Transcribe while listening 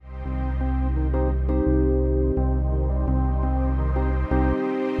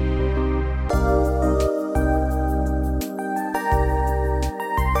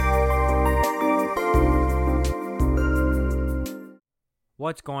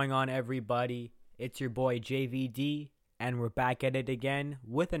What's going on, everybody? It's your boy JVD, and we're back at it again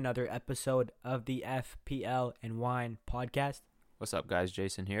with another episode of the FPL and Wine podcast. What's up, guys?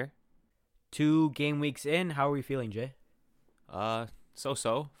 Jason here. 2 game weeks in, how are we feeling, Jay?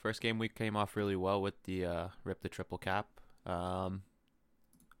 So. First game week came off really well with the rip the triple cap on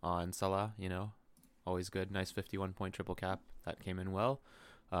Salah, always good. Nice 51-point triple cap. That came in well.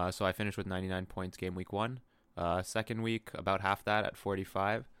 So I finished with 99 points game week 1. Second week, about half that at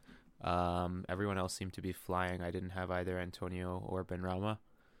 45. Everyone else seemed to be flying. I didn't have either Antonio or Benrahma.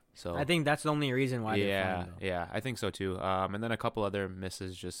 So I think that's the only reason why they're flying, though. Yeah, I think so too. And then a couple other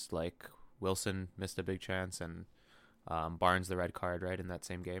misses, just like Wilson missed a big chance and Barnes the red card right in that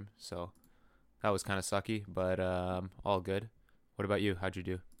same game. So that was kind of sucky, but all good. What about you? How'd you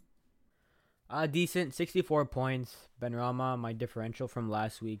do? Decent, 64 points. Benrahma, my differential from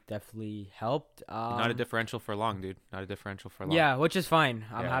last week definitely helped. Not a differential for long, dude. Not a differential for long. Yeah, which is fine.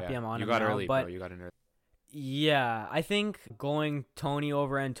 I'm happy I'm on you him got now, early, but bro. You got in early. yeah, I think going Tony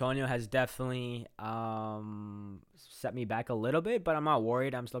over Antonio has definitely set me back a little bit, but I'm not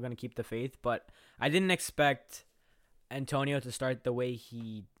worried. I'm still going to keep the faith, but I didn't expect Antonio to start the way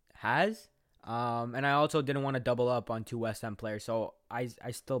he has. And I also didn't want to double up on 2 West Ham players, so I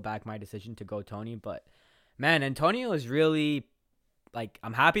still back my decision to go Tony. But man, Antonio is really, like,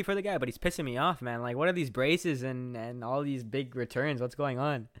 I'm happy for the guy, but he's pissing me off, man. Like, what are these braces and all these big returns? What's going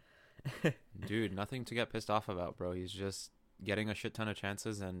on? Dude, nothing to get pissed off about, bro. He's just getting a shit ton of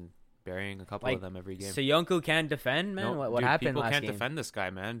chances and burying a couple of them every game. Soyuncu can't defend, man. No, what dude, happened people last can't game? defend this guy,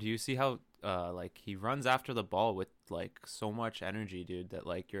 man. Do you see how he runs after the ball with like so much energy, dude, that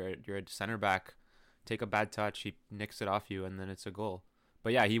like you're a center back, take a bad touch, he nicks it off you, and then it's a goal.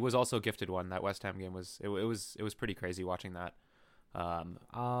 But yeah, he was also gifted one. That West Ham game was pretty crazy watching that.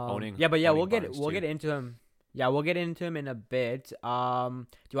 Owning we'll get Barnes into him. Yeah, we'll get into him in a bit. Do you want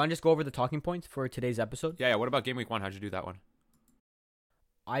to just go over the talking points for today's episode? Yeah. What about game week 1? How'd you do that one?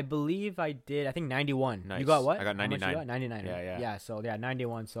 I believe I did. I think 91. Nice. You got what? I got 99. How much you got? 99. Yeah. Yeah. So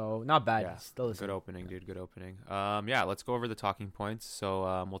 91. So not bad. Yeah. Still the same. Good opening, dude. Good opening. Let's go over the talking points.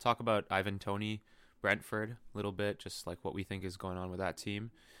 So we'll talk about Ivan Toney, Brentford a little bit, just like what we think is going on with that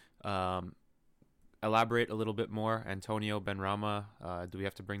team. Elaborate a little bit more. Antonio, Benrahma. Do we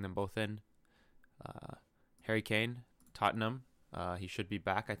have to bring them both in? Harry Kane, Tottenham. He should be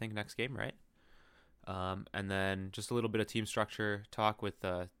back, I think, next game, right? And then just a little bit of team structure talk with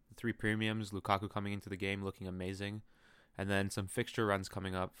 3 premiums. Lukaku coming into the game looking amazing. And then some fixture runs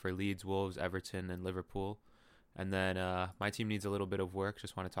coming up for Leeds, Wolves, Everton, and Liverpool. And then my team needs a little bit of work.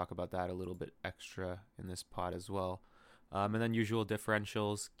 Just want to talk about that a little bit extra in this pod as well. And then usual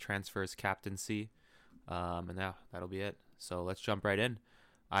differentials, transfers, captaincy. And that'll be it. So let's jump right in.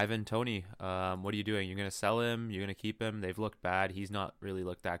 Ivan Toney, what are you doing? You're going to sell him? You're going to keep him? They've looked bad. He's not really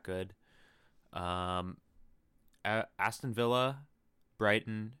looked that good. Aston Villa,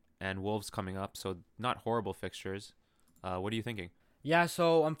 Brighton, and Wolves coming up. So not horrible fixtures. What are you thinking? Yeah,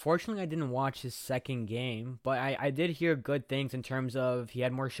 so unfortunately I didn't watch his second game, but I did hear good things in terms of he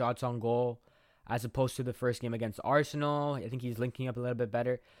had more shots on goal as opposed to the first game against Arsenal. I think he's linking up a little bit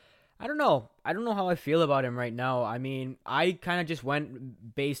better. I don't know how I feel about him right now. I mean, I kind of just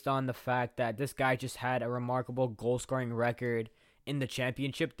went based on the fact that this guy just had a remarkable goal-scoring record in the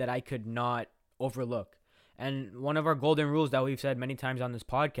championship that I could not overlook. And one of our golden rules that we've said many times on this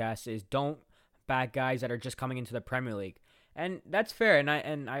podcast is don't back guys that are just coming into the Premier League. And that's fair, and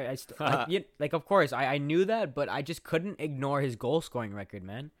of course, I knew that, but I just couldn't ignore his goal-scoring record,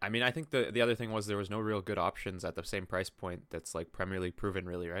 man. I mean, I think the other thing was there was no real good options at the same price point that's like Premier League proven,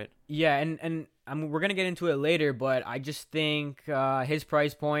 really, right? Yeah, and we're gonna get into it later, but I just think his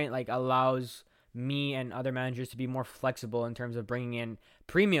price point like allows me and other managers to be more flexible in terms of bringing in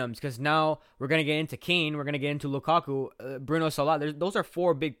premiums, because now we're going to get into Kane, we're going to get into Lukaku, Bruno Salah. Those are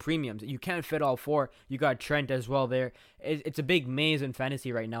 4 big premiums. You can't fit all 4. You got Trent as well there. It's a big maze in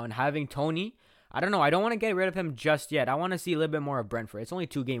fantasy right now, and having Toney, I don't know. I don't want to get rid of him just yet. I want to see a little bit more of Brentford. It's only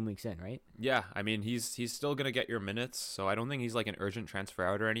 2 game weeks in, right? Yeah, I mean, he's still going to get your minutes, so I don't think he's like an urgent transfer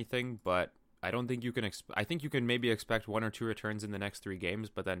out or anything, but I don't think you can I think you can maybe expect 1 or 2 returns in the next 3 games,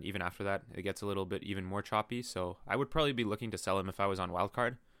 but then even after that, it gets a little bit even more choppy. So I would probably be looking to sell him if I was on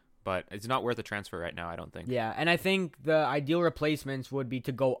wildcard, but it's not worth a transfer right now, I don't think. Yeah, and I think the ideal replacements would be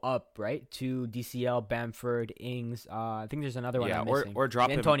to go up, right, to DCL, Bamford, Ings. I think there's another one I'm missing. Or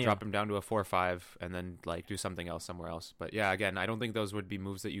drop him down to a 4-5 and then like do something else somewhere else. But yeah, again, I don't think those would be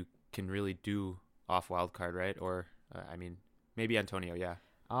moves that you can really do off wildcard, right? Or I mean, maybe Antonio, yeah.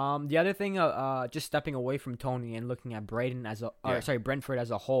 The other thing, just stepping away from Toney and looking at Brentford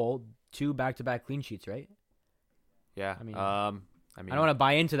as a whole, 2 back-to-back clean sheets, right? Yeah. I mean, I I don't mean, want to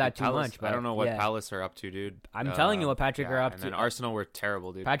buy into that too Palace, much, but I don't know what yeah. Palace are up to, dude. I'm telling you what Patrick Yeah, are up and to. then Arsenal were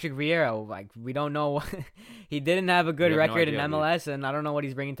terrible, dude. Patrick Vieira, like we don't know. He didn't have a We good have no record in idea, dude. MLS, and I don't know what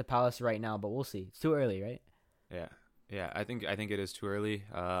he's bringing to Palace right now. But we'll see. It's too early, right? Yeah, yeah. I think it is too early.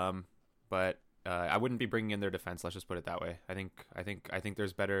 But I wouldn't be bringing in their defense. Let's just put it that way. I think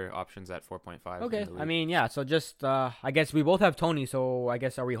there's better options at 4.5. Okay. in the I league. mean, yeah. So just, I guess we both have Tony. So I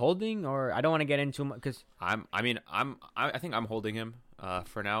guess are we holding, or I don't want to get into much because I think I'm holding him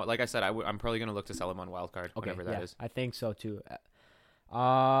for now. Like I said, I'm probably gonna look to sell him on wildcard, whatever that is. I think so too.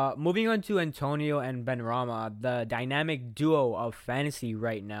 Moving on to Antonio and Benrahma, the dynamic duo of fantasy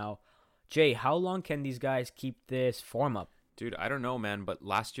right now. Jay, how long can these guys keep this form up? Dude, I don't know, man. But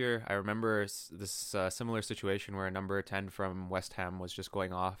last year, I remember this similar situation where a number 10 from West Ham was just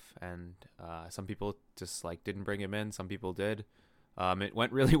going off, and some people just like didn't bring him in. Some people did. It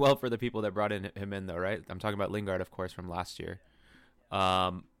went really well for the people that brought him in, though, right? I'm talking about Lingard, of course, from last year.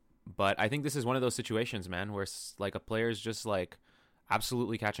 But I think this is one of those situations, man, where like a player's just like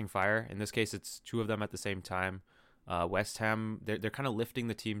absolutely catching fire. In this case, it's two of them at the same time. West Ham, they're kind of lifting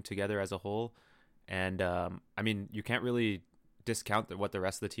the team together as a whole. And I mean, you can't really discount what the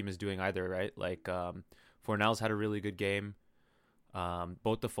rest of the team is doing either, right? Like Fornell's had a really good game.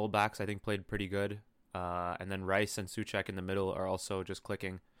 Both the fullbacks, I think, played pretty good. And then Rice and Souček in the middle are also just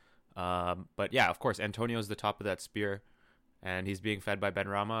clicking. But yeah, of course, Antonio's the top of that spear, and he's being fed by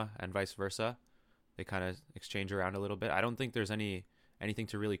Benrahma and vice versa. They kind of exchange around a little bit. I don't think there's anything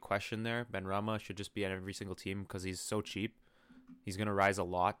to really question there. Benrahma should just be on every single team because he's so cheap. He's going to rise a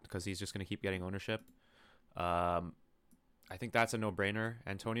lot because he's just going to keep getting ownership. I think that's a no-brainer.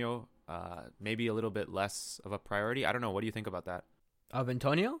 Antonio, maybe a little bit less of a priority. I don't know. What do you think about that? Of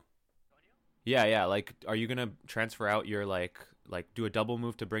Antonio? Yeah. Like, are you going to transfer out your, like do a double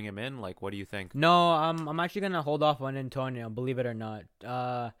move to bring him in? Like, what do you think? No, I'm actually gonna hold off on Antonio, believe it or not.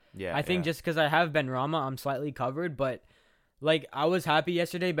 I think just because I have Benrahma, I'm slightly covered. But like, I was happy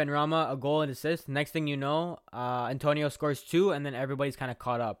yesterday. Benrahma, a goal and assist. Next thing you know, Antonio scores 2, and then everybody's kind of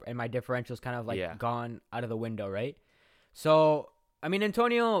caught up, and my differential's kind of like gone out of the window, right? So I mean,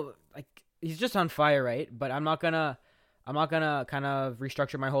 Antonio, like, he's just on fire, right? But I'm not gonna kind of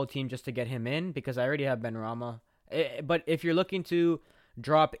restructure my whole team just to get him in because I already have Benrahma. But if you're looking to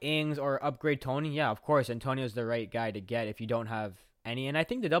drop Ings or upgrade Tony, yeah, of course, Antonio's the right guy to get if you don't have any. And I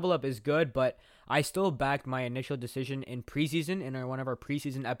think the double up is good, but I still backed my initial decision in preseason, in one of our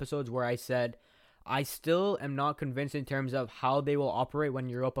preseason episodes, where I said I still am not convinced in terms of how they will operate when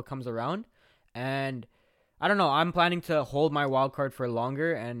Europa comes around. And I don't know. I'm planning to hold my wild card for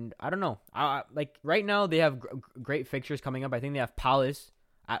longer, and I don't know. Like right now, they have great fixtures coming up. I think they have Palace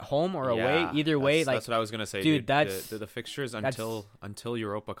at home or away. Either way, like, that's what I was gonna say, dude. That's the fixtures until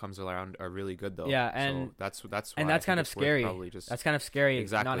Europa comes around are really good, though. Yeah, and so that's why and that's kind of scary. That's kind of scary,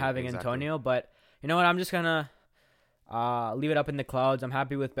 not having Antonio. But you know what? I'm just gonna leave it up in the clouds. I'm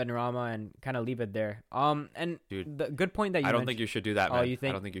happy with Benrahma and kind of leave it there. And dude, the good point that you I don't mentioned, think you should do that, man. Oh, you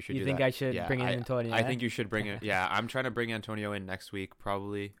think? I don't think you should. You do think that. I should bring in Antonio? I think you should bring it. Yeah, I'm trying to bring Antonio in next week,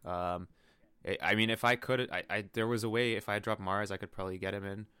 probably. I mean, if I could, there was a way. If I had dropped Mars, I could probably get him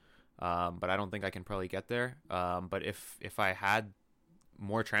in. But I don't think I can probably get there. But if I had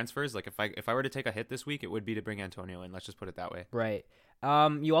more transfers, like if I were to take a hit this week, it would be to bring Antonio in. Let's just put it that way. Right.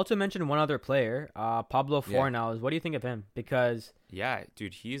 You also mentioned one other player, Pablo Fornals. What do you think of him? Because yeah,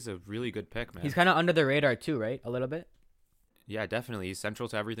 dude, he's a really good pick, man. He's kind of under the radar too, right? A little bit. Yeah, definitely. He's central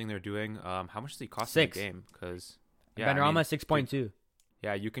to everything they're doing. How much does he cost 6 in the game? Because Benrahma 6.2.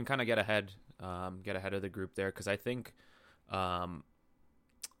 Yeah, you can kind of get ahead of the group there. Because I think, I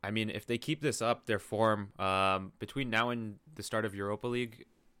mean, if they keep this up, their form between now and the start of Europa League,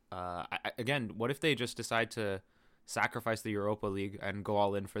 again, what if they just decide to sacrifice the Europa League and go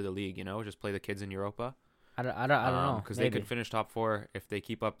all in for the league? You know, just play the kids in Europa. I don't know, because they could finish top 4 if they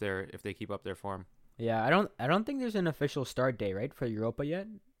keep up their form. Yeah, I don't think there's an official start day, right, for Europa yet.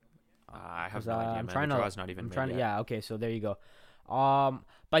 I have no idea. I'm man. trying the to. draw's not even I'm made trying to. yet. Yeah. Okay. So there you go.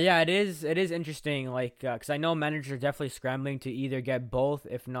 But yeah, it is interesting. Like, because I know managers are definitely scrambling to either get both,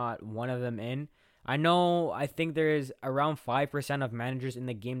 if not one of them in. I think there is around 5% of managers in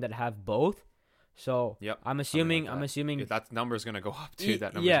the game that have both. So yep, I'm assuming that number's gonna go up too.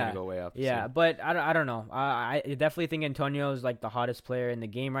 That number's gonna go way up. Yeah, soon. but I don't know. I definitely think Antonio is like the hottest player in the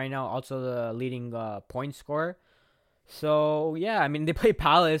game right now. Also the leading point scorer. So yeah, I mean they play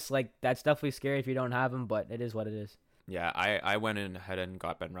Palace. Like that's definitely scary if you don't have him, but it is what it is. Yeah, I went in ahead and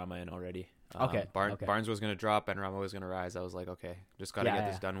got Benrahma in already. Okay. Barnes was gonna drop, Benrahma was gonna rise. I was like, okay, just gotta get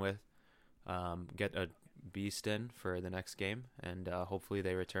this done with. Get a beast in for the next game, and hopefully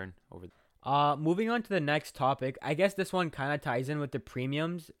they return over. Moving on to the next topic. I guess this one kind of ties in with the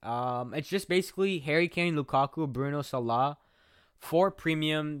premiums. It's just basically Harry Kane, Lukaku, Bruno, Salah. For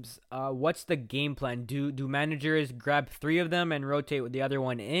premiums, what's the game plan? Do managers grab three of them and rotate with the other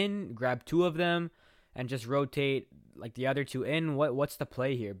one in? Grab two of them and just rotate like the other two in? What's the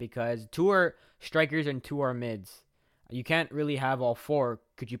play here? Because two are strikers and two are mids. You can't really have all four.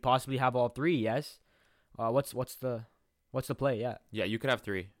 Could you possibly have all three? Yes. What's the play? Yeah. Yeah, you could have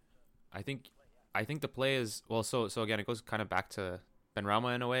three. I think I think the play is well. So again, it goes kind of back to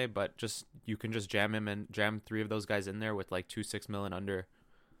Benrahma in a way, but just you can just jam him and jam three of those guys in there with like 2 6 mil and under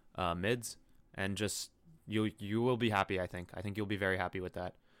mids, and just you will be happy. I think you'll be very happy with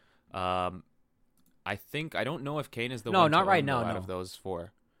that. I don't know if Kane is the No, one to not right own, now. though, out No. of those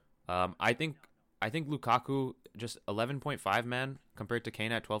four. I think Lukaku just 11.5 man compared to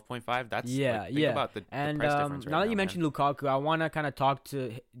Kane at 12.5. That's Yeah, think yeah. about the And price difference right now that now, you man. mentioned Lukaku, I want to kind of talk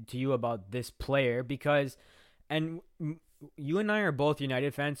to you about this player because, and you and I are both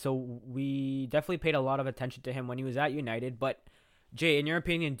United fans, so we definitely paid a lot of attention to him when he was at United. But Jay, in your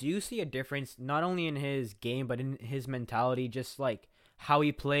opinion, do you see a difference not only in his game but in his mentality, just like how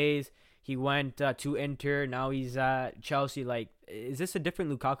he plays? He went to Inter, now he's at Chelsea. Like, is this a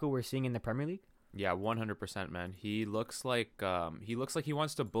different Lukaku we're seeing in the Premier League? Yeah, 100%, man. He looks like he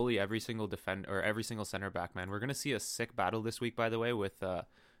wants to bully every single defend or every single center back, man. We're gonna see a sick battle this week, by the way, with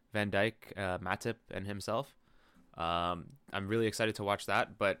Van Dijk, Matip, and himself. I'm really excited to watch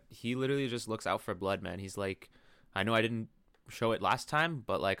that. But he literally just looks out for blood, man. He's like, I know I didn't show it last time,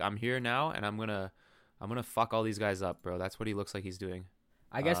 but like I'm here now, and I'm gonna fuck all these guys up, bro. That's what he looks like he's doing.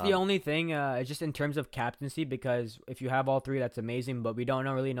 I guess the Um, only thing is just in terms of captaincy, because if you have all three, that's amazing. But we don't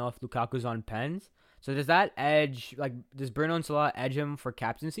really know if Lukaku's on pens. So does that edge, like, does Bruno and Salah edge him for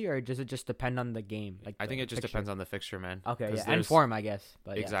captaincy, or does it just depend on the game? Like, I think the it just fixture? depends on the fixture, man. Okay, 'Cause yeah, and there's- form, I guess.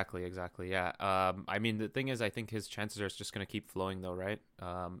 But yeah. Exactly, yeah. I mean, the thing is, I think his chances are just gonna keep flowing, though, right?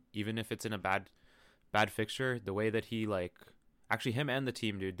 Even if it's in a bad fixture, the way that he like, actually, him and the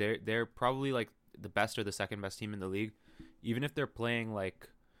team, dude, they're probably like the best or the second best team in the league. Even if they're playing like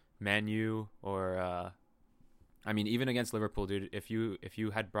Man U or, I mean, even against Liverpool, dude. If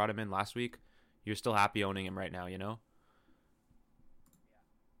you had brought him in last week, you're still happy owning him right now, you know.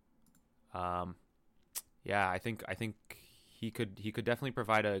 Um, yeah, I think he could definitely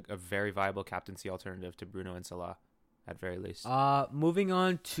provide a very viable captaincy alternative to Bruno and Salah, at very least. Moving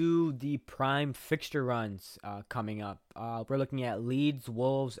on to the prime fixture runs coming up. We're looking at Leeds,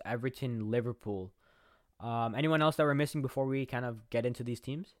 Wolves, Everton, Liverpool. Anyone else that we're missing before we kind of get into these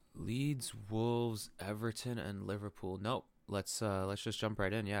teams? Leeds, Wolves, Everton, and Liverpool. Nope. Let's just jump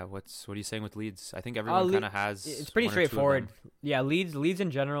right in. Yeah. What are you saying with Leeds? I think everyone Le- kind of has. It's pretty one or two of straightforward. them. Yeah, Leeds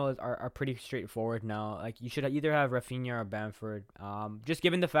in general are pretty straightforward now. Like, you should either have Rafinha or Bamford. Just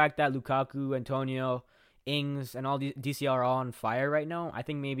given the fact that Lukaku, Antonio, Ings, and all the DCL are all on fire right now, I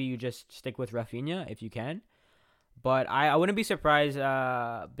think maybe you just stick with Rafinha if you can. But I wouldn't be surprised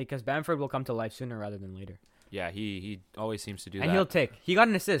because Bamford will come to life sooner rather than later. Yeah. He always seems to do And that. he'll tick. He got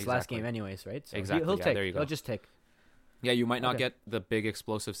an assist last Exactly. game anyways, right? So Exactly, He'll yeah, tick. there you go. He'll just tick. Yeah. You might not Okay. get the big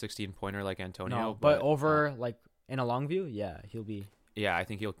explosive 16-pointer like Antonio, No, but over like in a long view, yeah, he'll be. yeah, I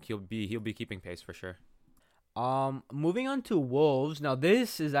think he'll be keeping pace for sure. Moving on to Wolves. Now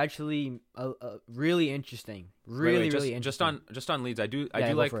this is actually really interesting. Wait, Really, just, really interesting. just on Leeds, I do Yeah,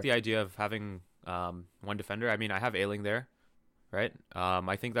 go like for it. the idea of having one defender. I mean, I have Ailing there, right?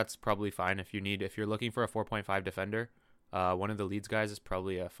 I think that's probably fine if you're looking for a 4.5 defender. One of the Leeds guys is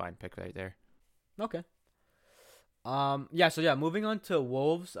probably a fine pick right there. Okay. Yeah. So yeah, moving on to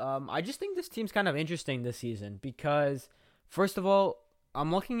Wolves. I just think this team's kind of interesting this season because, first of all,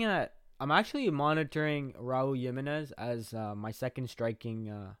 I'm actually monitoring Raul Jimenez as my second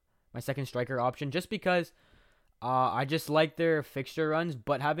striker option, just because I just like their fixture runs.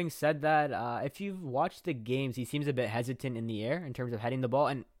 But having said that, if you've watched the games, he seems a bit hesitant in the air in terms of heading the ball.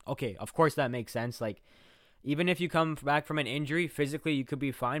 And okay, of course that makes sense. Like, even if you come back from an injury, physically you could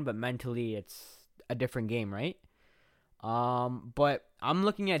be fine, but mentally it's a different game, right? But I'm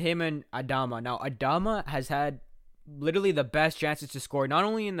looking at him and Adama. Now, Adama has had literally the best chances to score, not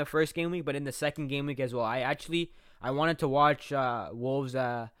only in the first game week, but in the second game week as well. I wanted to watch Wolves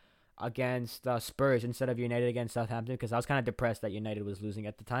against Spurs instead of United against Southampton because I was kind of depressed that United was losing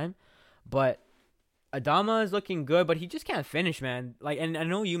at the time. But Adama is looking good, but he just can't finish, man. Like, and I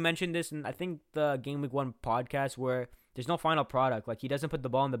know you mentioned this in I think the Game Week 1 podcast where there's no final product. Like, he doesn't put the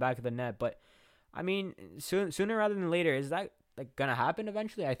ball in the back of the net, but I mean, sooner rather than later, is that like gonna happen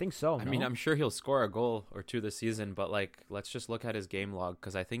eventually? I think so. I mean, I'm sure he'll score a goal or two this season, but like, let's just look at his game log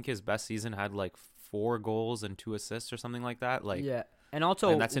because I think his best season had like 4 goals and 2 assists or something like that. Like, yeah. And also,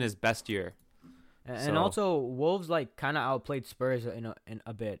 and that's in his best year. and also Wolves like kind of outplayed Spurs in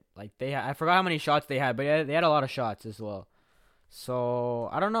a bit. Like I forgot how many shots they had, but they had a lot of shots as well. So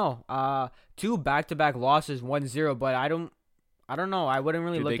I don't know. Two back-to-back losses, 1-0, but I don't know. I wouldn't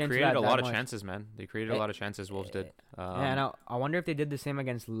really Dude, look they into created that a lot that of much. chances, man. They created a lot of chances. Wolves did. Yeah, and I wonder if they did the same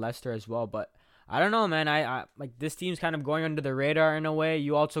against Leicester as well. But I don't know, man. I like this team's kind of going under the radar in a way.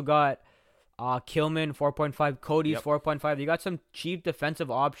 You also got Kilman 4.5, Cody's Yep. 4.5. You got some cheap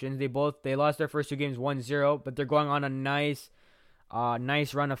defensive options. They lost their first two games 1-0, but they're going on a nice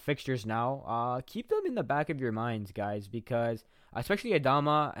run of fixtures now. Keep them in the back of your minds, guys, because especially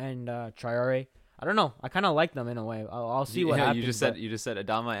Adama and Traore. I don't know. I kind of like them in a way. I'll see what happens. You just said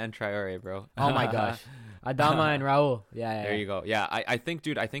Adama and Traore, bro. Oh my gosh, Adama and Raul. Yeah. There you go. Yeah, I think,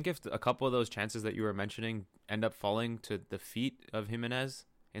 dude. I think if a couple of those chances that you were mentioning end up falling to the feet of Jimenez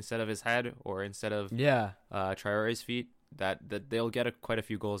instead of his head, or instead of Traore's feet, that they'll get quite a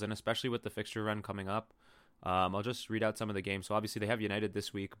few goals, and especially with the fixture run coming up. I'll just read out some of the games. So obviously they have United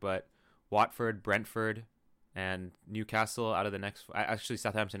this week, but Watford, Brentford, and Newcastle out of the next. Actually,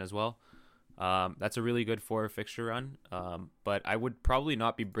 Southampton as well. That's a really good 4 fixture run. But I would probably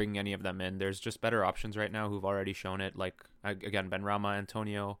not be bringing any of them in. There's just better options right now who've already shown it. Like again, Benrahma,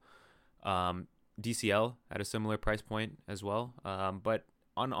 Antonio, DCL at a similar price point as well. But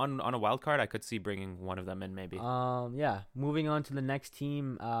on a wild card, I could see bringing one of them in maybe. Yeah. Moving on to the next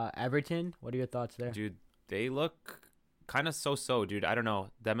team, Everton. What are your thoughts there? Dude, they look kind of so, dude. I don't know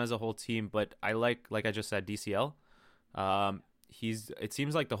them as a whole team, but I like I just said, DCL. It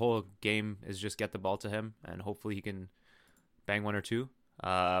seems like the whole game is just get the ball to him, and hopefully he can bang one or two.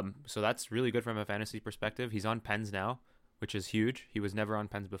 So that's really good from a fantasy perspective. He's on pens now, which is huge. He was never on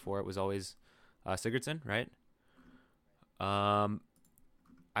pens before. It was always Sigurdsson, right?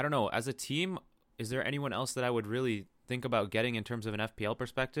 I don't know. As a team, is there anyone else that I would really think about getting in terms of an FPL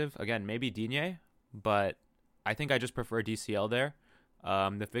perspective? Again, maybe Digne, but I think I just prefer DCL there.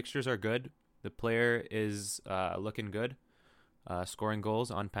 The fixtures are good. The player is looking good. Scoring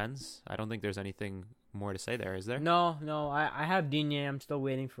goals on pens. I don't think there's anything more to say there, is there? No. I have Digne. I'm still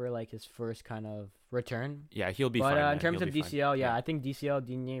waiting for like his first kind of return. Yeah, he'll be but, fine. But in terms of DCL, yeah, I think DCL,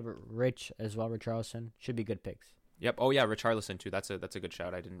 Digne, Rich as well, Richarlison should be good picks. Yep. Oh yeah, Richarlison too. That's a good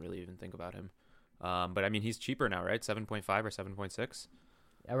shout. I didn't really even think about him. But I mean, he's cheaper now, right? 7.5 or 7.6.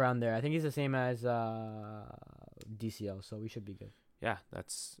 Around there. I think he's the same as DCL, so we should be good. Yeah,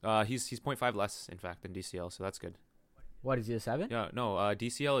 that's he's 0.5 less in fact than DCL, so that's good. What is he, a 7? Yeah, no.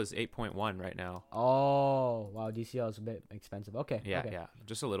 DCL is 8.1 right now. Oh wow, DCL is a bit expensive. Okay. Yeah, okay. yeah,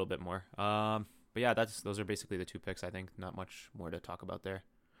 just a little bit more. But yeah, those are basically the 2 picks. I think not much more to talk about there.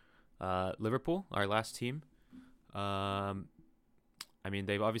 Liverpool, our last team. I mean,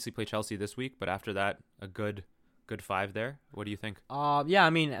 they've obviously played Chelsea this week, but after that, a good 5 there. What do you think? Yeah,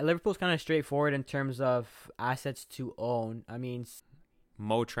 I mean, Liverpool's kind of straightforward in terms of assets to own. I mean,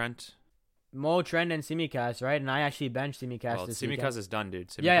 Mo Trent and Tsimikas, right? And I actually benched Tsimikas this weekend. Tsimikas is done, dude.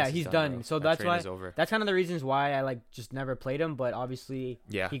 Yeah, he's done. Bro. So that's why. That's kind of the reasons why I just never played him. But obviously,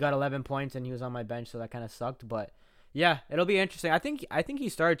 he got 11 points and he was on my bench, so that kind of sucked. But yeah, it'll be interesting. I think he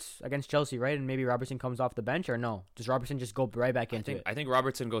starts against Chelsea, right? And maybe Robertson comes off the bench, or no? Does Robertson just go right back into it? I think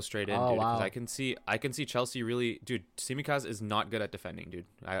Robertson goes straight in, dude. Because I can see Chelsea really, dude. Tsimikas is not good at defending, dude.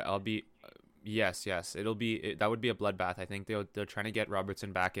 I'll be. Yes. That would be a bloodbath. I think they're trying to get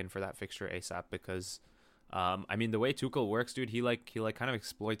Robertson back in for that fixture ASAP because, I mean, the way Tuchel works, dude, he kind of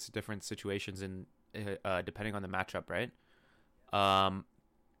exploits different situations in depending on the matchup, right?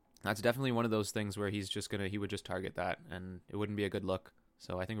 That's definitely one of those things where he would just target that, and it wouldn't be a good look.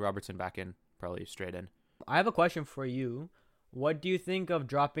 So I think Robertson back in, probably straight in. I have a question for you. What do you think of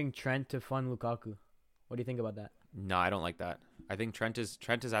dropping Trent to fund Lukaku? What do you think about that? No, I don't like that. I think Trent is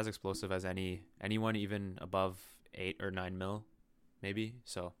as explosive as anyone, even above 8 or 9 mil, maybe.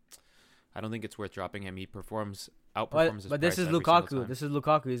 So I don't think it's worth dropping him. He outperforms his But this is Lukaku. This is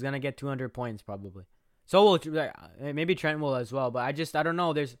Lukaku. He's gonna get 200 points probably. So will maybe Trent will as well. But I don't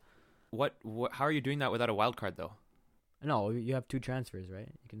know. There's what? How are you doing that without a wild card though? No, you have 2 transfers, right?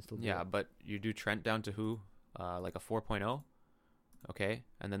 You can still do it. But you do Trent down to who? Like a 4.0. Okay,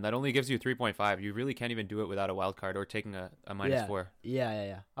 and then that only gives you 3.5. You really can't even do it without a wild card or taking a -4.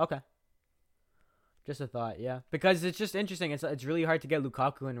 Yeah. Okay. Just a thought, yeah. Because it's just interesting. It's really hard to get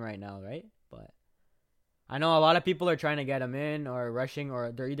Lukaku in right now, right? But I know a lot of people are trying to get him in or rushing,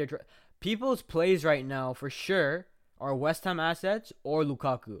 or they're either people's plays right now for sure are West Ham assets or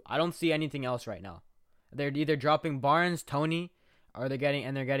Lukaku. I don't see anything else right now. They're either dropping Barnes, Tony, or they're getting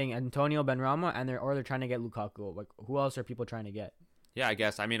Antonio Benrahma, or they're trying to get Lukaku. Like, who else are people trying to get? Yeah, I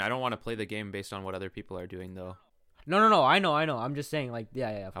guess. I mean, I don't want to play the game based on what other people are doing, though. No. I know. I'm just saying, like, yeah.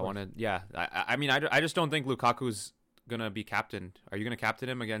 Of I course. want to. Yeah. I mean, I just don't think Lukaku's gonna be captained. Are you gonna captain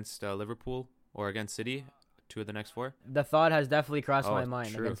him against Liverpool or against City? Two of the next four. The thought has definitely crossed Oh, my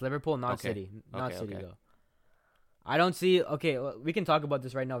mind true. against Liverpool, not Okay. City, not Okay. City Okay. though. I don't see. Okay, we can talk about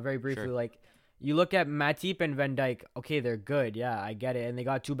this right now, very briefly. Sure. Like, you look at Matip and Van Dijk. Okay, they're good. Yeah, I get it, and they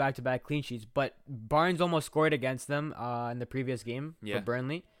got 2 back-to-back clean sheets. But Barnes almost scored against them in the previous game Yeah. for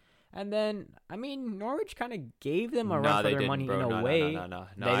Burnley, and then I mean Norwich kind of gave them a Nah, run for they their didn't, money bro. in a No, way. No.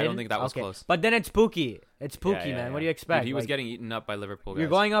 They I don't didn't? think that was Okay. close. But then it's Pookie. It's Yeah, Pookie, yeah, man. yeah. What do you expect? Dude, he was Like, getting eaten up by Liverpool guys. you're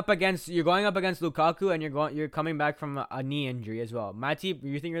going up against Lukaku, and you're coming back from a knee injury as well. Matip,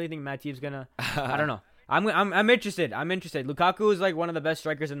 you really think Matip's gonna? I don't know. I'm interested. Lukaku is like one of the best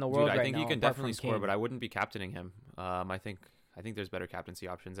strikers in the world Dude, I right think now. he can apart definitely from score, Kane. but I wouldn't be captaining him. I think there's better captaincy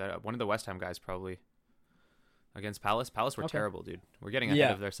options. One of the West Ham guys probably against Palace. Palace were Okay. terrible, dude. We're getting ahead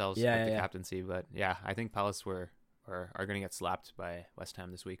Yeah. of themselves Yeah, with yeah, the yeah. captaincy, but yeah, I think Palace are going to get slapped by West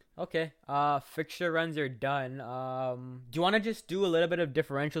Ham this week. Okay. Fixture runs are done. Do you want to just do a little bit of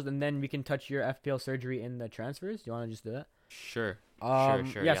differentials and then we can touch your FPL surgery in the transfers? Do you want to just do that? Sure.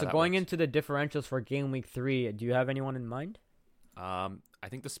 Sure. Yeah. So that going works. into the differentials for game week 3, do you have anyone in mind? I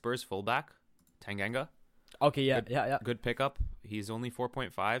think the Spurs fullback Tanganga, Okay. Yeah. Good. Yeah. good pickup. He's only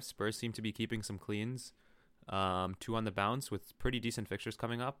 4.5. Spurs seem to be keeping some cleans. 2 on the bounce with pretty decent fixtures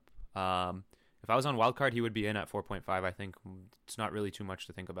coming up. If I was on wildcard, he would be in at 4.5. I think it's not really too much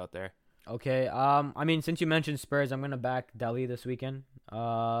to think about there. Okay. I mean, since you mentioned Spurs, I'm gonna back Delhi this weekend.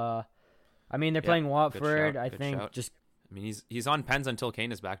 I mean, they're Yeah, playing good Watford. shout, I good think shout. just I mean, he's on pens until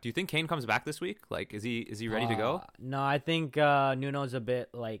Kane is back. Do you think Kane comes back this week? Like, is he ready to go? No, I think Nuno's a bit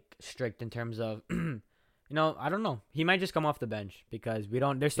like strict in terms of, I don't know. He might just come off the bench because we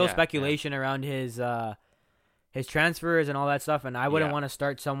don't. There's still Yeah, speculation around his transfers and all that stuff, and I wouldn't Yeah. want to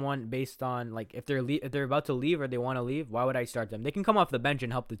start someone based on like if they're about to leave or they want to leave. Why would I start them? They can come off the bench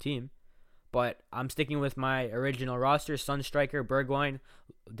and help the team, but I'm sticking with my original roster: Sun Striker, Bergwijn,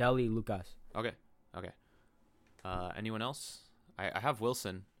 Deli, Lucas. Okay. Anyone else? I have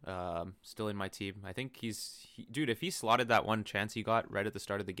Wilson still in my team. I think dude, if he slotted that one chance he got right at the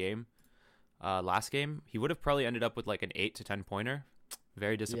start of the game, last game, he would have probably ended up with like an 8 to 10 pointer.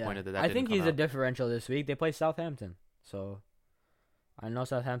 Very disappointed that I didn't think come he's a out. differential this week. They play Southampton, so I know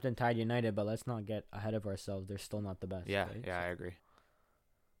Southampton tied United, but let's not get ahead of ourselves. They're still not the best. Yeah, right? I agree.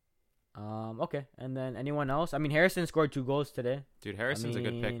 Okay, and then anyone else? I mean, Harrison scored 2 goals today. Dude, Harrison's a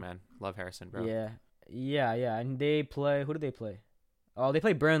good pick, mean, man. Love Harrison, bro. Yeah. And they play. Who do they play? Oh, they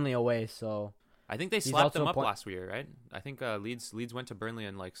play Burnley away. So I think they He's slapped also them a up point- last year, right? I think Leeds went to Burnley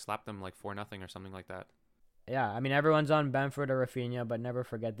and like slapped them like 4-0 or something like that. yeah, I mean everyone's on Bamford or Rafinha, but never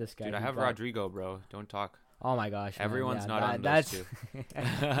forget this guy. Dude, I He have got- Rodrigo, bro. Don't talk. Oh my gosh, man, Everyone's yeah, not on those that's... two.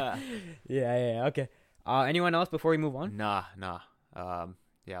 yeah. Okay. Anyone else before we move on? Nah.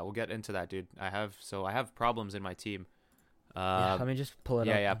 Yeah, we'll get into that, dude. I have problems in my team. Yeah, let me just pull it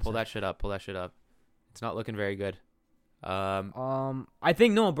up. Yeah, one pull sec. that shit up. Pull that shit up. It's not looking very good. I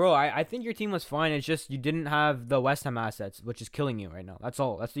think no, bro. I think your team was fine. It's just you didn't have the West Ham assets, which is killing you right now. That's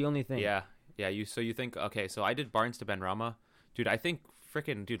all. That's the only thing. Yeah. You think okay? So I did Barnes to Benrahma, dude. I think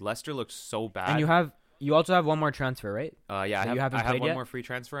dude, Leicester looks so bad. And you also have one more transfer, right? Yeah, that you haven't I have played one yet? more free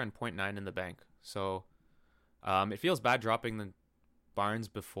transfer and 0.9 in the bank. So, it feels bad dropping the Barnes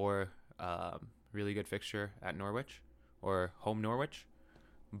before really good fixture at Norwich or home Norwich,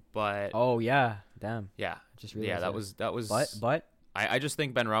 but Oh yeah, damn. yeah, Just yeah, realized that was. But I just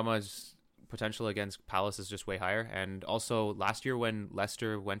think Benrahma's potential against Palace is just way higher, and also last year when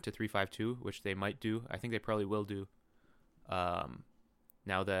Leicester went to 3-5-2, which they might do, I think they probably will do.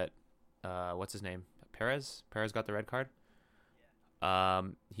 Now that what's his name? Perez got the red card.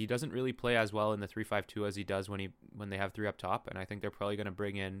 He doesn't really play as well in the 3-5-2 as he does when they have 3 up top, and I think they're probably going to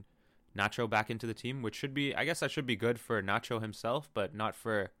bring in Nacho back into the team, which should be, I guess that should be good for Nacho himself, but not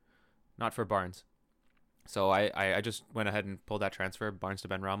for Barnes. So I just went ahead and pulled that transfer, Barnes to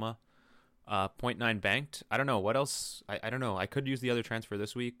Benrahma. 0.9 banked. I don't know what else. I don't know. I could use the other transfer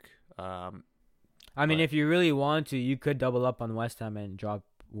this week. I mean, but- if you really want to, you could double up on West Ham and drop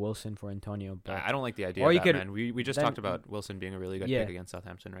Wilson for Antonio. But I don't like the idea Or of you that, could- man. We just then- talked about Wilson being a really good Yeah. pick against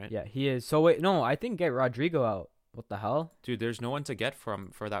Southampton, right? yeah, he is. So wait, no, I think get Rodrigo out. What the hell? Dude, there's no one to get for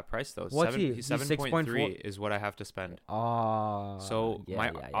that price though. What's he? He's He's 7.3 6.4. is what I have to spend. So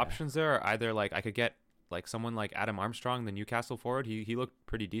My options there are either like I could get like someone like Adam Armstrong, the Newcastle forward. He looked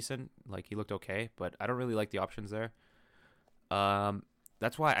pretty decent. Like he looked okay, but I don't really like the options there.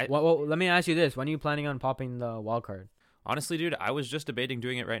 That's why I Well, let me ask you this: when are you planning on popping the wild card? honestly, dude, I was just debating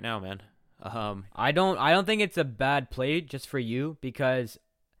doing it right now, man. I don't think it's a bad play just for you because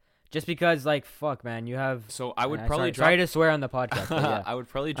Just because, like, fuck, man, you have. So I would sorry, probably sorry drop. to swear on the podcast. But yeah, I would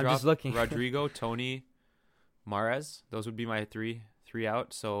probably I'm drop just looking. Rodrigo, Tony, Mahrez. Those would be my three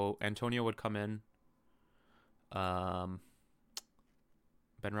out. So Antonio would come in.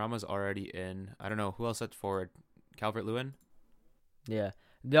 Benrahma's already in. I don't know who else at forward. Calvert-Lewin. Yeah.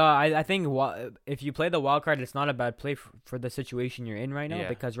 No, I think if you play the wild card, it's not a bad play for the situation you're in right now, Yeah.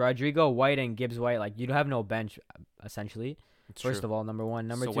 because Rodrigo, White, and Gibbs White, like, you have no bench, essentially. It's First true. of all, number one.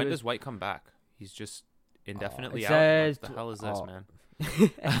 Number So two when is, does White come back? He's just indefinitely it out. says What the hell is this, oh. man?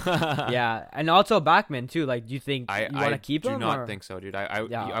 yeah, and also Backman too. Like, do you think you want to keep him? I do not or? think so, dude. I would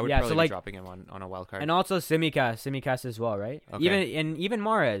Yeah, probably so, be like, dropping him on a wild card. And also Simicast as well, right? Okay. Even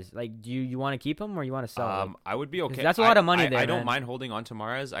Mahrez. Like, do you want to keep him or you want to sell? Like, I would be okay. that's a lot of money I there, don't man. mind holding on to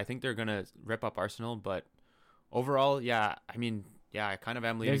Mahrez. I think they're gonna rip up Arsenal, but overall, yeah. I mean, yeah, I kind of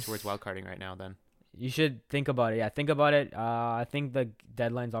am leaning towards wildcarding right now. Then you should think about it. Yeah, think about it. I think the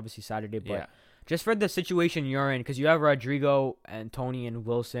deadline's obviously Saturday, but yeah, just for the situation you're in, because you have Rodrigo and Tony and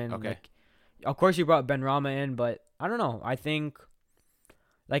Wilson. Okay. Like, of course, you brought Benrahma in, but I don't know. I think,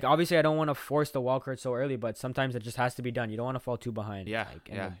 like, obviously, I don't want to force the wildcard so early, but sometimes it just has to be done. You don't want to fall too behind. yeah, like,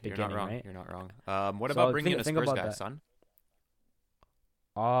 in yeah. the You're not beginning, wrong. right? You're not wrong. What So about bringing in a think Spurs about guy, that. son?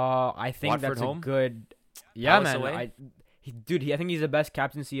 I think Watford that's home? a good. Yeah, Palace man. away? I think he's the best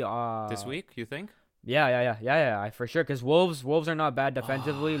captaincy. This week, you think? Yeah. For sure. Because Wolves are not bad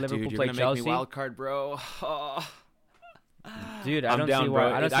defensively. Liverpool Dude, you're play gonna Chelsea. make me wild card, bro. Dude, I I'm don't down, see bro.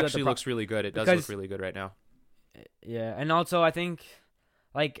 why. I don't It see what actually looks really good. It does because- look really good right now. Yeah, and also I think,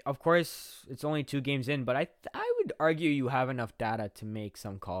 like, of course, it's only 2 games in, but I would argue you have enough data to make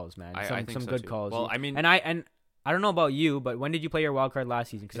some calls, man. I Some think so good too. calls. Well, I mean, and I don't know about you, but when did you play your wild card last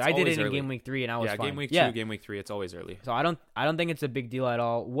season? Because It's I did always it in early. game week 3, and I was yeah, fine. game week Yeah. 2, game week 3, it's always early. So I don't think it's a big deal at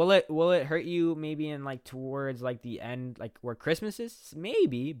all. Will it hurt you maybe in, like, towards, like, the end, like where Christmas is?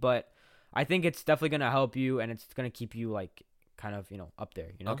 Maybe, but I think it's definitely gonna help you, and it's gonna keep you, like, kind of, up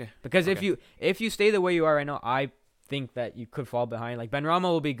there, Okay. Because Okay. if you stay the way you are right now, I think that you could fall behind. Like, Benrahma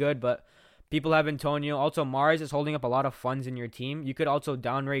will be good, but people have Antonio. Also, Mahrez is holding up a lot of funds in your team. You could also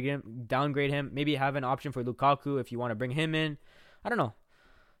downgrade him. Maybe have an option for Lukaku if you want to bring him in. I don't know.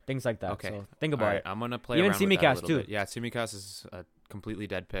 Things like that. Okay. So think All about right, it. I'm gonna play Even around with that a Tsimikas little too. bit. Yeah, Tsimikas is a completely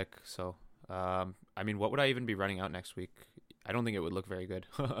dead pick. So, I mean, what would I even be running out next week? I don't think it would look very good.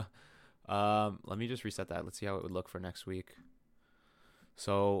 Let me just reset that. Let's see how it would look for next week.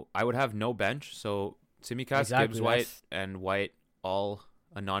 So I would have no bench. So Tsimikas, Exactly, Gibbs, White, that's- and White all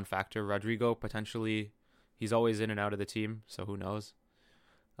a non-factor. Rodrigo potentially, he's always in and out of the team, so who knows?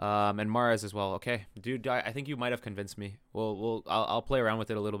 And Mahrez as well. Okay, dude, I think you might have convinced me. I'll play around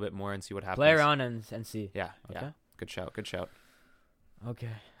with it a little bit more and see what happens. Play around and see. Yeah, Okay. yeah. Good shout. Okay.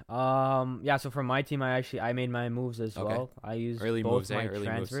 Yeah. So for my team, I made my moves as Okay. well. I used Early both moves, my Early moves.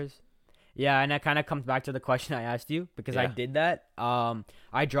 transfers. Yeah, and that kind of comes back to the question I asked you, because I Yeah. did that.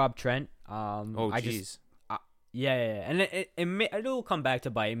 I dropped Trent. Oh, I jeez. just yeah, and it'll come back to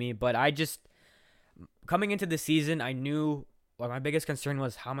bite me. But I just, coming into the season, I knew, like, my biggest concern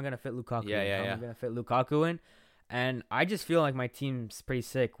was how am I gonna fit Lukaku? Yeah, yeah, How yeah. am I gonna fit Lukaku in? And I just feel like my team's pretty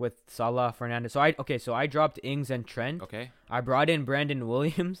sick with Salah, Fernandes. So I dropped Ings and Trent. Okay. I brought in Brandon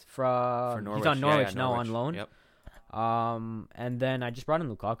Williams For from Norwich. he's on Yeah, Norwich yeah, now Norwich. on loan. Yep. And then I just brought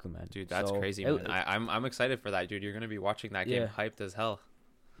in Lukaku, man. Dude, that's So crazy, it- man. I'm excited for that, dude. You're gonna be watching that game Yeah. hyped as hell.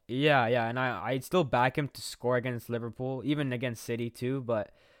 Yeah, and I'd still back him to score against Liverpool, even against City too.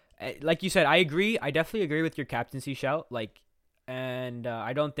 But like you said, I agree. I definitely agree with your captaincy shout. Like, and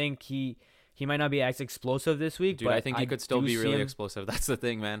I don't think he might not be as explosive this week. Dude, but I think he could still do be see really him- explosive. That's the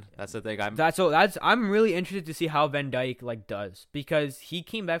thing, man. That's the thing. I'm really interested to see how Van Dijk, like, does, because he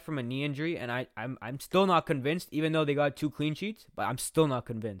came back from a knee injury, and I'm still not convinced, even though they got 2 clean sheets. But I'm still not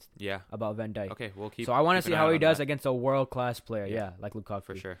convinced Yeah. about Van Dijk. Okay, we'll keep. So I want to keep an see eye how out he on does that. against a world class player. Yeah. Yeah, like Lukaku.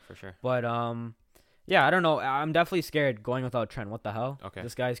 For sure. But yeah, I don't know. I'm definitely scared going without Trent. What the hell? Okay.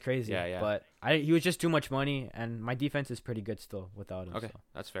 This guy's crazy. Yeah. But he was just too much money, and my defense is pretty good still without him. Okay, so.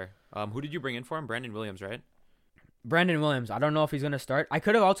 that's fair. Who did you bring in for him? Brandon Williams, right? Brandon Williams. I don't know if he's gonna start. I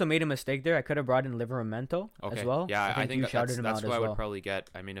could have also made a mistake there. I could have brought in Livermento Okay. as well. Yeah, I think you shouted that's him that's out who as I would well. probably get.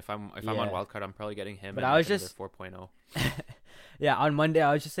 I mean, if I'm on Yeah. wildcard, I'm probably getting him. But and I was like just- another 4.0. Yeah, on Monday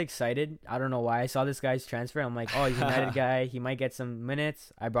I was just excited. I don't know why. I saw this guy's transfer. I'm like, oh, he's a United guy. He might get some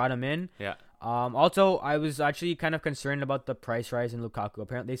minutes. I brought him in. Yeah. Also, I was actually kind of concerned about the price rise in Lukaku.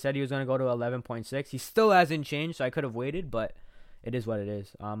 Apparently, they said he was going to go to 11.6. He still hasn't changed, so I could have waited, but it is what it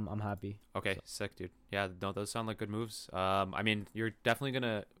is. I'm happy. Okay, sick, dude. Yeah, no, those sound like good moves. I mean, you're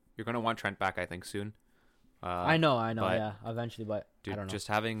gonna want Trent back, I think, soon. I know, but yeah, eventually, but I dude, don't know. just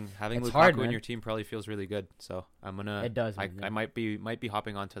having It's Lukaku hard, in man. your team probably feels really good. So I'm gonna. It does, I man, yeah. I might be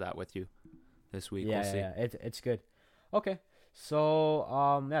hopping onto that with you this week. We'll see. Yeah. It's good. Okay. So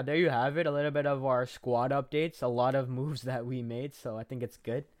yeah, there you have it. A little bit of our squad updates. A lot of moves that we made. So I think it's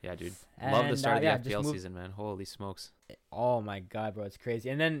good. Yeah, dude. Love the And start of the yeah, just FPL move. season, man. Holy smokes. Oh my god, bro, it's crazy.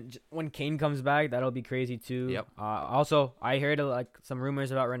 And then when Kane comes back, that'll be crazy too. Yep. Also, I heard like some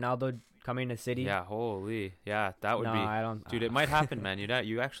rumors about Ronaldo coming to City. Yeah, holy. Yeah, that would No, be. I don't. Dude, it might happen, man.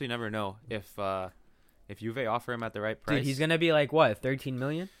 You actually never know if Juve offer him at the right price. Dude, he's gonna be like what, 13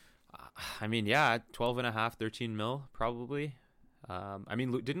 million? I mean, yeah, 12 and a half, 13 mil probably. I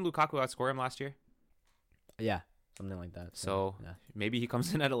mean, didn't Lukaku outscore him last year? Yeah, something like that. So yeah. maybe he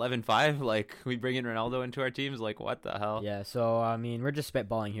comes in at 11.5. Like we bring in Ronaldo into our teams. Like what the hell? Yeah. So I mean, we're just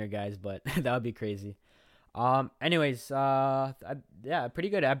spitballing here, guys, but that would be crazy. Anyways, yeah, pretty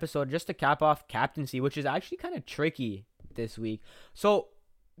good episode. Just to cap off captaincy, which is actually kind of tricky this week. So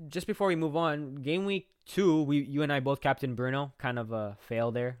just before we move on, game week 2, you and I both captain Bruno. Kind of a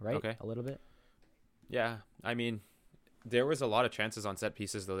fail there, right? Okay. A little bit. Yeah, I mean, there was a lot of chances on set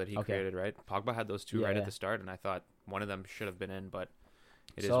pieces though that he created. Right, Pogba had those two right at the start, and I thought one of them should have been in, but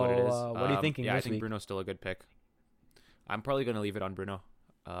it is what it is. What are you thinking? Yeah, this I think week? Bruno's still a good pick. I'm probably gonna leave it on Bruno.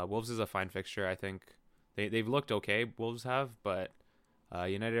 Wolves is a fine fixture. I think they've looked okay. Wolves have, but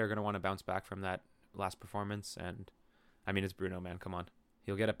United are gonna want to bounce back from that last performance, and I mean it's Bruno, man. Come on,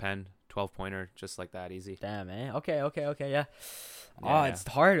 he'll get a pen, 12-pointer just like that, easy. Damn, man. Okay, yeah. Yeah, It's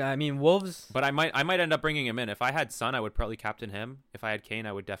hard. I mean, Wolves. But I might end up bringing him in. If I had Son, I would probably captain him. If I had Kane,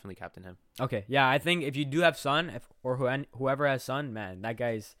 I would definitely captain him. Okay, yeah. I think if you do have Son, whoever has Son, man, that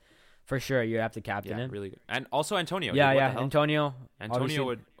guy's for sure. You have to captain him. Really good. And also Antonio. Yeah, dude, what yeah. the hell? Antonio. Antonio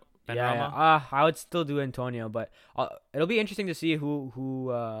would. Yeah, Benrahma? yeah. I would still do Antonio, but it'll be interesting to see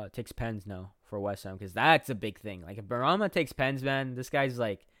who takes pens now for West Ham, because that's a big thing. Like if Benrahma takes pens, man, this guy's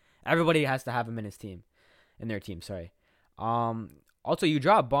like everybody has to have him in their team. Sorry. Also, you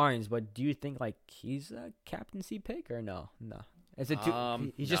drop Barnes, but do you think like he's a captaincy pick or no? No. Is it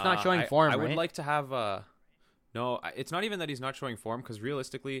too? He's just not showing form. I right? would like to have. No, it's not even that he's not showing form, because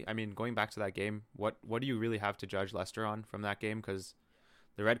realistically, I mean, going back to that game, what do you really have to judge Leicester on from that game? Because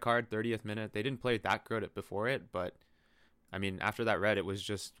the red card, 30th minute, they didn't play that good before it, but I mean, after that red, it was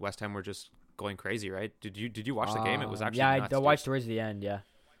just West Ham were just going crazy, right? Did you watch the game? It was actually nuts, I watched towards the end. Yeah.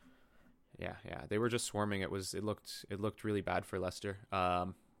 Yeah, they were just swarming. It looked really bad for Leicester.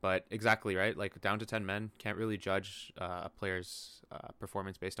 But exactly right. Like down to 10 men, can't really judge a player's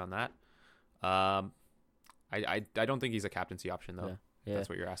performance based on that. I don't think he's a captaincy option though. Yeah. That's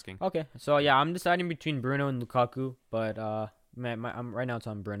what you're asking. Okay, so yeah, I'm deciding between Bruno and Lukaku, but I'm right now it's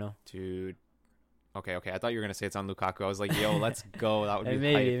on Bruno. Dude. Okay. I thought you were gonna say it's on Lukaku. I was like, yo, let's go. That would be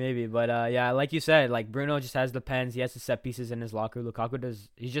maybe, but yeah, like you said, like Bruno just has the pens. He has the set pieces in his locker. Lukaku does.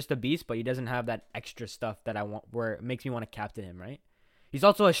 He's just a beast, but he doesn't have that extra stuff that I want, where it makes me want to captain him. Right? He's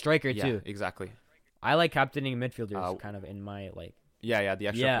also a striker too. Exactly. I like captaining midfielders, kind of in my like. Yeah, the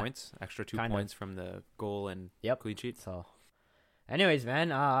extra points, extra 2 kind points from the goal and clean sheet. So, anyways,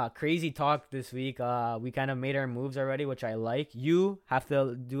 man, crazy talk this week. We kind of made our moves already, which I like. You have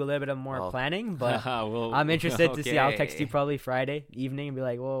to do a little bit of more planning, but I'm interested to see. I'll text you probably Friday evening and be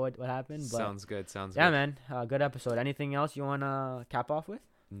like, "Whoa, what happened?" But, sounds good. Yeah, man, good episode. Anything else you wanna cap off with?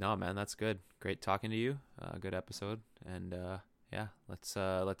 No, man, that's good. Great talking to you. Good episode, and yeah,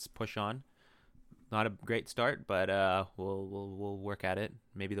 let's push on. Not a great start, but we'll work at it.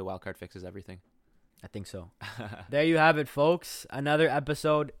 Maybe the wild card fixes everything. I think so. There you have it, folks. Another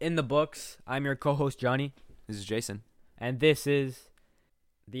episode in the books. I'm your co-host, Johnny. This is Jason. And this is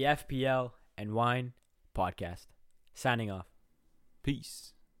the FPL and Wine Podcast. Signing off.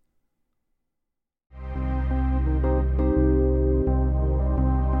 Peace.